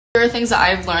things that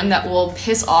I've learned that will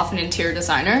piss off an interior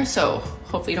designer, so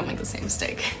hopefully you don't make the same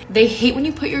mistake. They hate when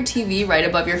you put your TV right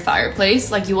above your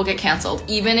fireplace, like you will get canceled,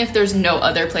 even if there's no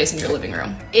other place in your living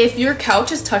room. If your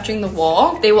couch is touching the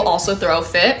wall, they will also throw a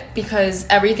fit because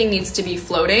everything needs to be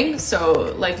floating.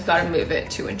 So like you gotta move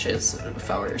it 2 inches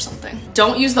forward or something.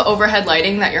 Don't use the overhead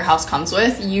lighting that your house comes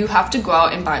with. You have to go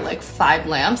out and buy like 5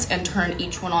 lamps and turn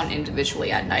each one on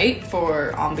individually at night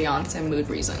for ambiance and mood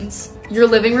reasons. Your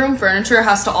living room furniture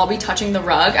has to all be touching the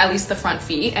rug, at least the front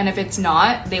feet, and if it's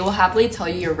not, they will happily tell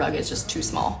you your rug is just too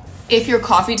small. If your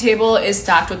coffee table is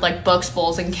stacked with like books,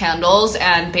 bowls, and candles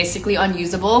and basically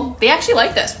unusable, they actually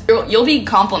like this. You'll be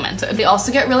complimented. They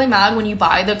also get really mad when you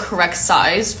buy the correct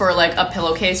size for like a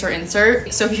pillowcase or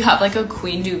insert. So if you have like a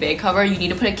queen duvet cover, you need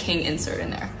to put a king insert in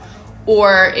there.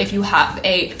 Or if you have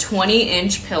a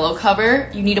 20-inch pillow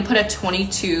cover, you need to put a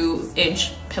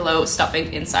 22-inch pillow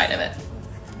stuffing inside of it.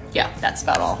 Yeah, that's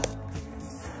about all.